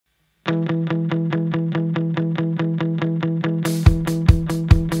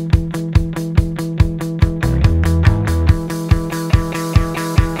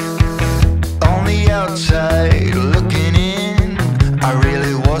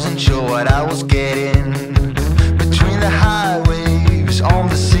wasn't sure what I was getting. Between the high waves on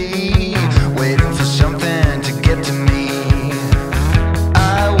the sea, waiting for something to get to me.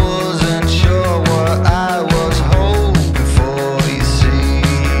 I wasn't sure what I was hoping for, you see.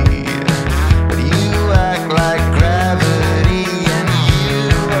 But you act like gravity and you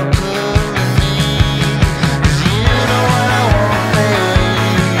are pulling me. 'Cause you know what I want, babe.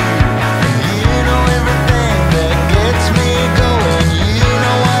 And you know everything that gets me going. You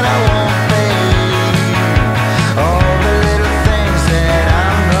know what I want, babe. All the little things that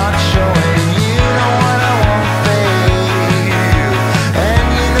I'm not showing. You know what I want, babe. And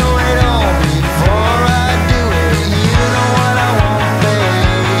you know it all before I do it. You know what I want, babe.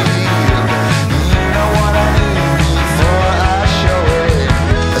 You know what I need before I show it.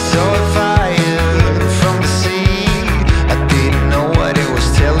 I saw it fire from the sea. I didn't know what it was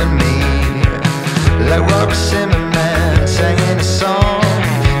telling me. Like Robert Zimmerman singing a song.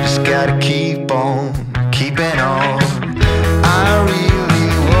 Just gotta keep on keeping on. I really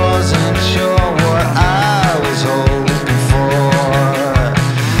wasn't sure what I was hoping for,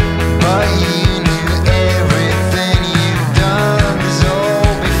 but you knew everything you've done this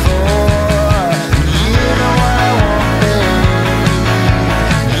all before. You know what I want, babe.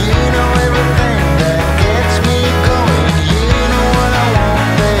 You know everything that gets me going. You know what I want,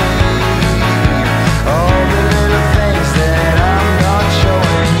 babe. All the little things that I'm not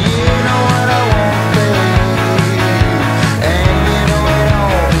showing. You know what I want, babe. And you know it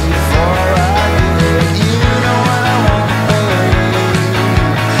all before I do it. You know what I want, babe.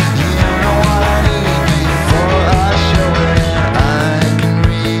 You know what I need before I show it. I can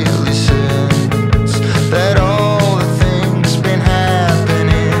really sense that all the things been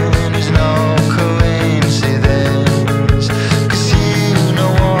happening is no coincidence. 'Cause you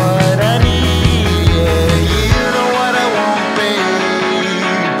know what I need, yeah. You know what I want,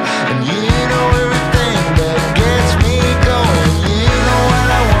 babe. And you know everything that gets me going. You know what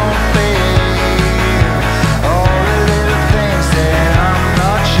I want, babe. All the little things that I'm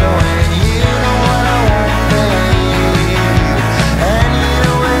not showing. You know what I want, babe. And you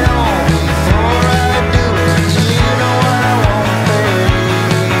know it all before I do it. You know what I want, babe.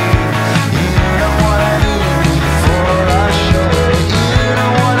 You know what I need before I show it. You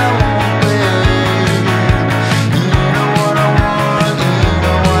know what I want, babe. You know what I want. You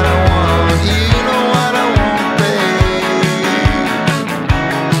know what I want. You know what I want, babe.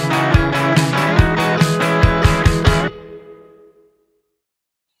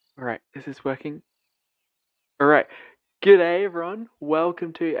 Alright, is this working? Alright, g'day everyone,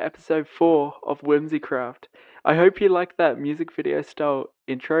 welcome to episode 4 of Whimsicraft. I hope you liked that music video style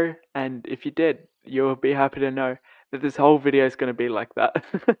intro, and if you did, you'll be happy to know that this whole video is going to be like that.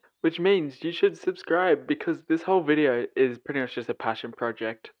 Which means you should subscribe, because this whole video is pretty much just a passion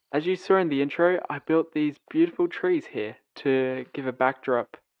project. As you saw in the intro, I built these beautiful trees here to give a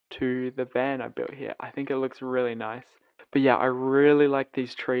backdrop to the van I built here. I think it looks really nice. But yeah, I really like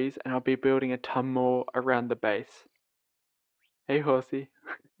these trees, and I'll be building a ton more around the base. Hey horsey.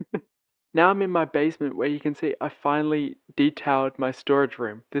 Now I'm in my basement, where you can see I finally detailed my storage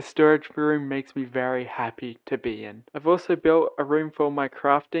room. This storage room makes me very happy to be in. I've also built a room for my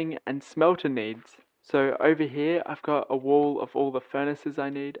crafting and smelter needs. So over here I've got a wall of all the furnaces I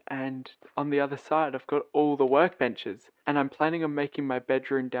need, and on the other side I've got all the workbenches. And I'm planning on making my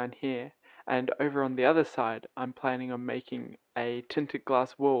bedroom down here. And over on the other side, I'm planning on making a tinted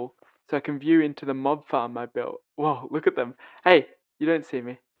glass wall so I can view into the mob farm I built. Whoa, look at them. Hey, you don't see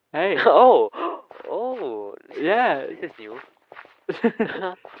me. Hey. Oh, oh, Yeah. this is new.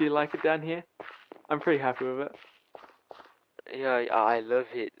 Do you like it down here? I'm pretty happy with it. Yeah, I love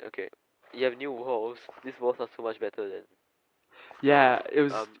it. Okay, you have new walls. These walls are so much better than. Yeah, it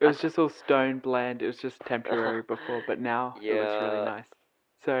was I- just all stone bland. It was just temporary before, but now it looks really Yeah. nice.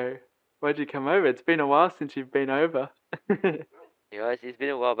 So, why'd you come over? It's been a while since you've been over. Yeah, it's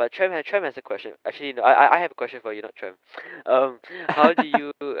been a while, but Trem has a question. Actually, no, I have a question for you, not Trem. How do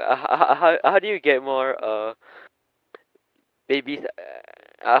you how do you get more babies?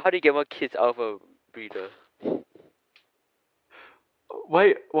 How do you get more kids out of a breeder?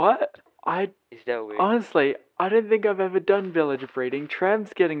 Wait, what? Is that way? Honestly, I don't think I've ever done villager breeding.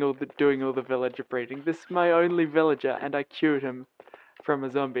 Tram's doing all the villager breeding. This is my only villager, and I cured him from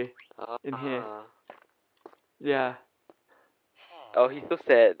a zombie in here. Ah. Yeah. Oh, he's so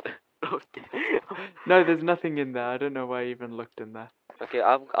sad. No, there's nothing in there. I don't know why I even looked in there. Okay,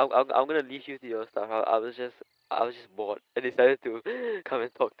 I'm gonna leave you to your stuff. I was just bored and decided to come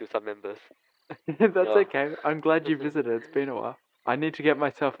and talk to some members. That's Yeah. okay. I'm glad you visited. It's been a while. I need to get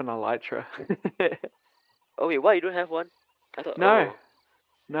myself an elytra. Oh wait, why you don't have one? I thought. No. Oh.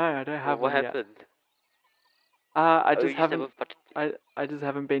 No, I don't have What one yet. happened? I Oh, just you haven't. never I just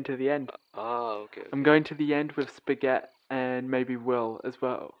haven't been to the end. Oh, okay. I'm going to the end with Spaghetti and maybe Will as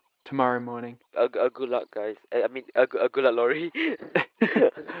well tomorrow morning. Good luck, guys. I mean, good luck, Laurie.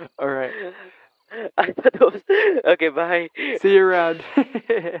 All right. I thought that was okay. Bye. See you around.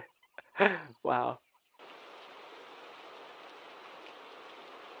 Wow.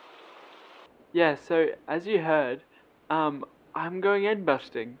 Yeah, so as you heard, I'm going end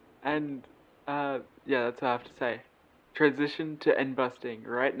busting, and yeah, that's what I have to say. Transition to end busting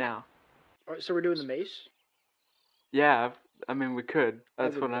right now. Alright, so we're doing the mace? Yeah, I mean we could. I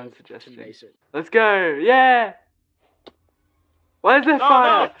That's would what I'm love to suggesting. mace it. Let's go! Yeah! Where's the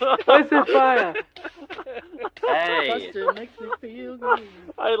fire? No. Where's the fire? Hey, Busted makes me feel good.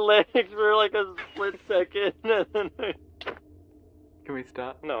 I lagged for like a split second, and then Can we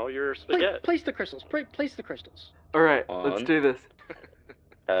start? no, you're spaghetti. Place the crystals. Place the crystals. All right, let's On. do this.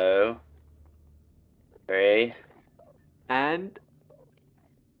 2, 3. And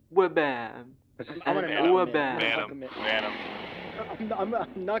wabam. I'm And gonna knock him in. wabam. I'm gonna knock him in.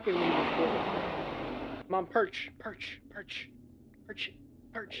 I'm knocking him in the floor. Come on, perch.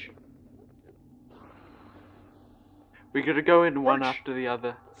 We gotta go in one Perch. after the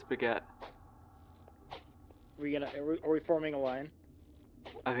other, Spaghetti. Are we forming a line?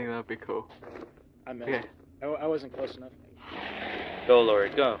 I think that would be cool. I missed. Okay. I wasn't close enough. Go,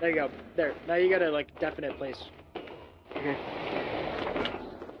 Lord, go. There you go. There. Now you gotta like definite place. Okay.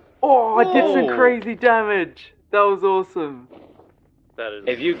 Oh, I did some Whoa. crazy damage. That was awesome. That is.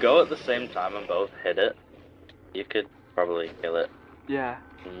 If you go at the same time and both hit it, you could probably kill it Yeah.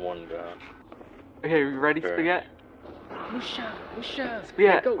 in one go. Okay, we ready, Sure. Spaghetti? Musha.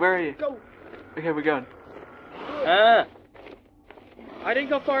 Spaghetti, Go. where are you? Go. Okay, we're going. Ah! I didn't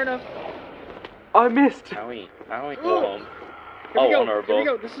go far enough. I missed. Owie. Owie. Oh. Whoa. Here Oh, we go. honorable. Here we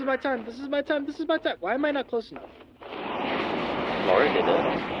go. This is my time. Why am I not close enough? Lord did it.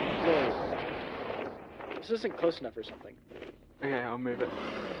 Lord. This isn't close enough or something. Okay, I'll move it.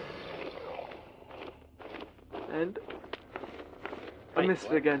 And I Wait, missed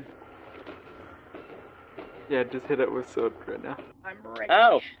what? it again. Yeah, just hit it with sword right now. I'm ready.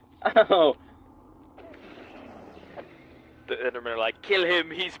 Ow! Ow! The Endermen are like, kill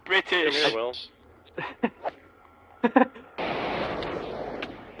him. He's British. Come here, Will.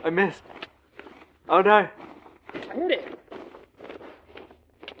 I missed. Oh no. I hit it.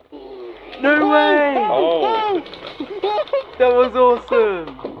 No way! Oh. That was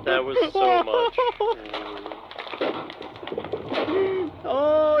awesome. That was so much.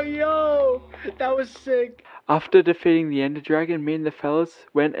 Oh, yo! That was sick. After defeating the Ender Dragon, me and the fellas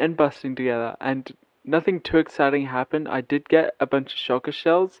went end busting together, and nothing too exciting happened. I did get a bunch of shulker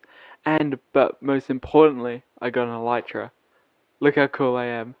shells, but most importantly, I got an elytra. Look how cool I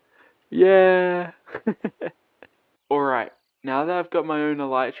am. Yeah! Alright, now that I've got my own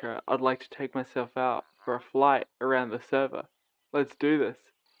elytra, I'd like to take myself out for a flight around the server. Let's do this.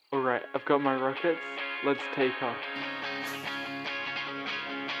 Alright, I've got my rockets. Let's take off.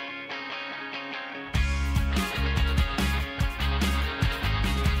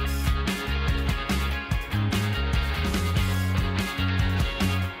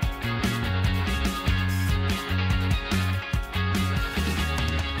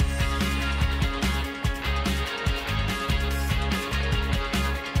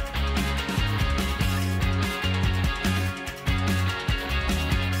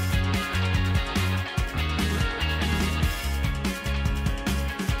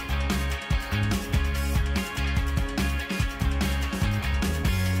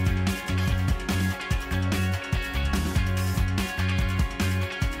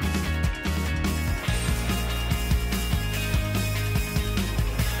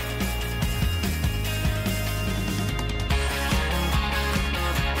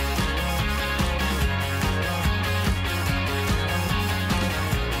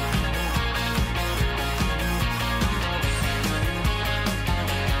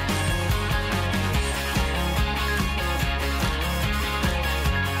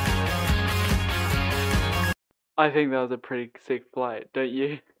 I think that was a pretty sick flight, don't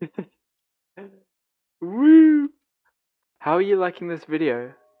you? Woo! How are you liking this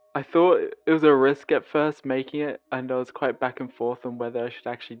video? I thought it was a risk at first making it, and I was quite back and forth on whether I should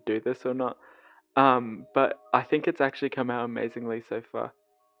actually do this or not. But I think it's actually come out amazingly so far.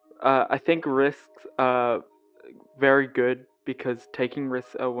 I think risks are very good because taking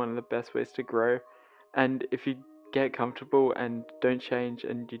risks are one of the best ways to grow. And if you get comfortable and don't change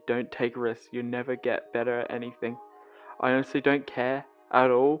and you don't take risks, you'll never get better at anything. I honestly don't care at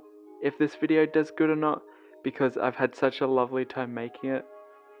all if this video does good or not because I've had such a lovely time making it.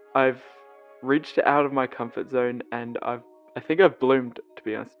 I've reached out of my comfort zone, and I think I've bloomed, to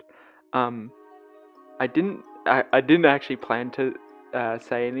be honest. I didn't actually plan to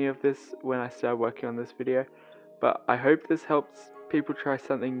say any of this when I started working on this video, but I hope this helps people try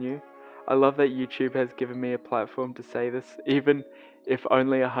something new. I love that YouTube has given me a platform to say this, even if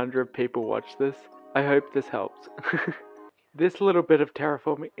only 100 people watch this. I hope this helps. This little bit of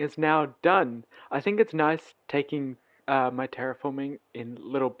terraforming is now done. I think it's nice taking my terraforming in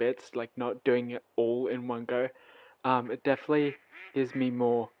little bits, like not doing it all in one go. It definitely gives me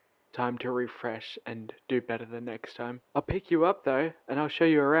more time to refresh and do better the next time. I'll pick you up though, and I'll show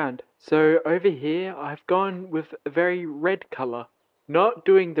you around. So over here, I've gone with a very red color. Not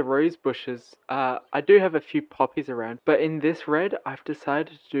doing the rose bushes. I do have a few poppies around, but in this red, I've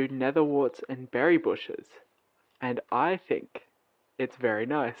decided to do netherworts and berry bushes. And I think it's very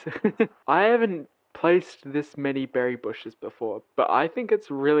nice. I haven't placed this many berry bushes before, but I think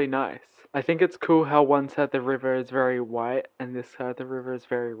it's really nice. I think it's cool how one side of the river is very white and this side of the river is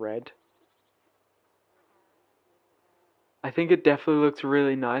very red. I think it definitely looks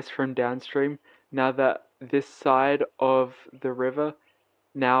really nice from downstream now that this side of the river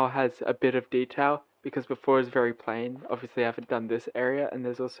now has a bit of detail, because before it was very plain. Obviously I haven't done this area, and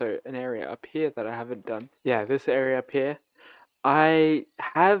there's also an area up here that I haven't done. Yeah, this area up here. I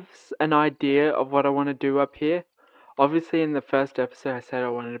have an idea of what I want to do up here. Obviously in the first episode I said I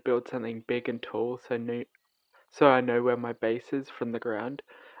wanted to build something big and tall so I know where my base is from the ground.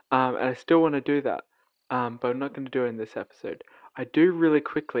 And I still want to do that, but I'm not going to do it in this episode. I do really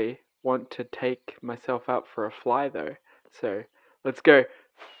quickly want to take myself out for a fly though, so let's go.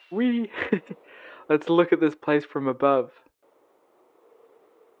 Whee! Let's look at this place from above.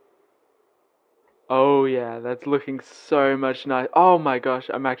 Oh yeah, that's looking so much nice. Oh my gosh,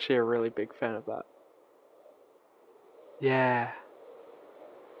 I'm actually a really big fan of that. Yeah.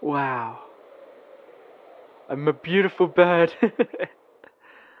 Wow. I'm a beautiful bird.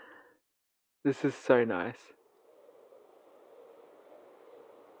 This is so nice.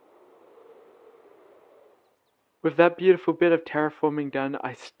 With that beautiful bit of terraforming done,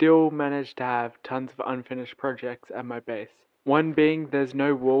 I still managed to have tons of unfinished projects at my base. One being there's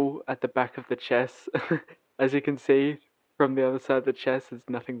no wall at the back of the chest. As you can see from the other side of the chest, there's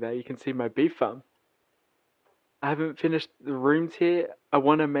nothing there. You can see my bee farm. I haven't finished the rooms here. I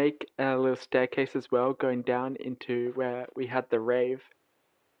want to make a little staircase as well, going down into where we had the rave.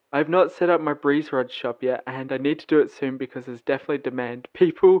 I have not set up my breeze rod shop yet, and I need to do it soon because there's definitely demand.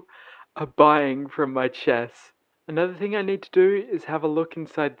 People are buying from my chests. Another thing I need to do is have a look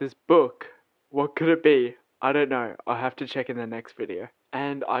inside this book. What could it be? I don't know. I'll have to check in the next video.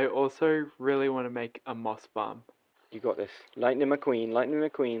 And I also really want to make a moss farm. You got this. Lightning McQueen, Lightning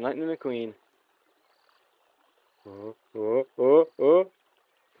McQueen, Lightning McQueen. Oh.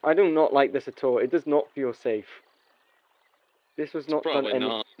 I do not like this at all. It does not feel safe. This was not Probably done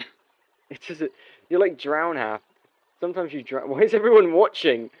not. It's just, you're like drown half. Sometimes you drown. Why is everyone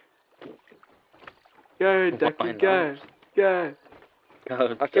watching? Go, Why ducky, not? go. Go.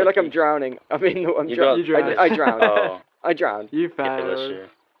 God, I feel like I'm Ducky. drowning. I mean, no, I'm You drowning. got- You I drowned. drowned. Oh, I drowned. You Gillish failed. you.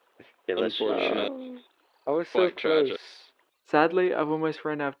 Gillish you. Unfortunate. I was so Quite close. tragic. Sadly, I've almost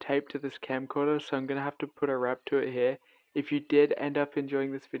run out of tape to this camcorder, so I'm going to have to put a wrap to it here. If you did end up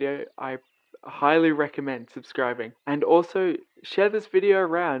enjoying this video, I highly recommend subscribing. And also, share this video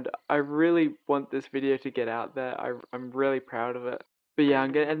around. I really want this video to get out there. I'm really proud of it. But yeah,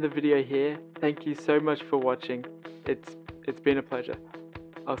 I'm going to end the video here. Thank you so much for watching. It's been a pleasure.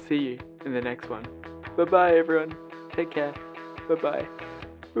 I'll see you in the next one. Bye-bye, everyone. Take care. Bye-bye.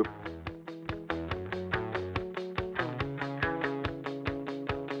 Boop.